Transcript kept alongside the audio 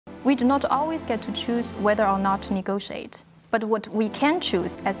We do not always get to choose whether or not to negotiate. But what we can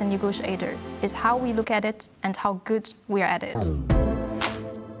choose as a negotiator is how we look at it and how good we are at it.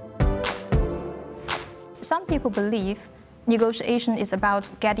 Some people believe negotiation is about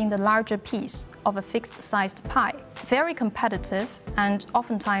getting the larger piece of a fixed-sized pie. Very competitive and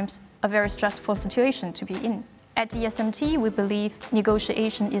oftentimes a very stressful situation to be in. At ESMT, we believe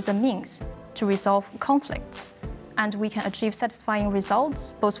negotiation is a means to resolve conflicts, and we can achieve satisfying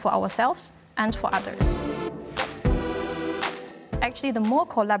results both for ourselves and for others. Actually, the more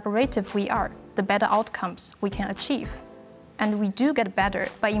collaborative we are, the better outcomes we can achieve. And we do get better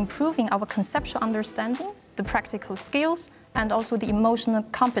by improving our conceptual understanding, the practical skills, and also the emotional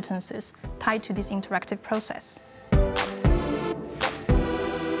competences tied to this interactive process.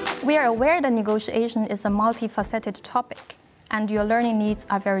 We are aware that negotiation is a multifaceted topic, and your learning needs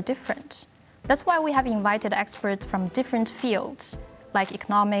are very different. That's why we have invited experts from different fields, like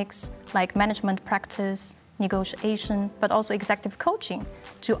economics, like management practice, negotiation, but also executive coaching,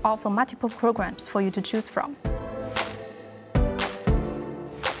 to offer multiple programs for you to choose from.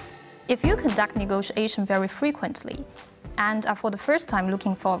 If you conduct negotiation very frequently and are for the first time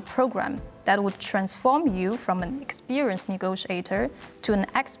looking for a program that would transform you from an experienced negotiator to an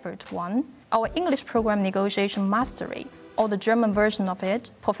expert one, our English program Negotiation Mastery, or the German version of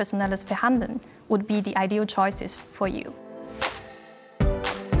it, Professionelles Verhandeln, would be the ideal choices for you.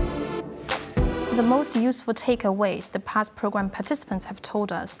 The most useful takeaways the past program participants have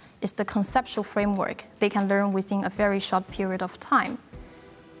told us is the conceptual framework they can learn within a very short period of time.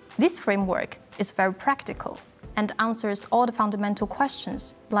 This framework is very practical and answers all the fundamental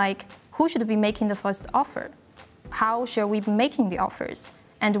questions like who should be making the first offer, how shall we be making the offers,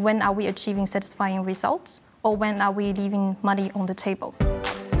 and when are we achieving satisfying results, or when are we leaving money on the table.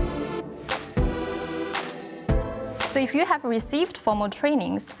 So if you have received formal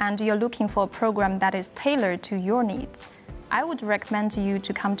trainings and you're looking for a program that is tailored to your needs, I would recommend you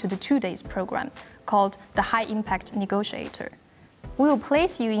to come to the 2-day program called the High-Impact Negotiator. We will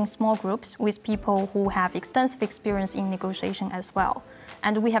place you in small groups with people who have extensive experience in negotiation as well.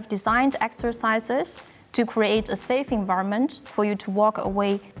 And we have designed exercises to create a safe environment for you to walk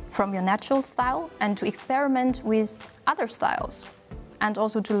away from your natural style and to experiment with other styles, and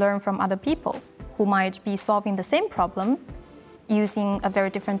also to learn from other people who might be solving the same problem using a very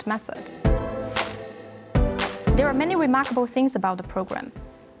different method. There are many remarkable things about the program,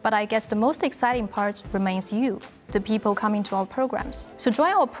 but I guess the most exciting part remains you, the people coming to our programs. So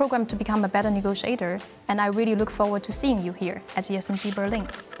join our program to become a better negotiator, and I really look forward to seeing you here at ESMT Berlin.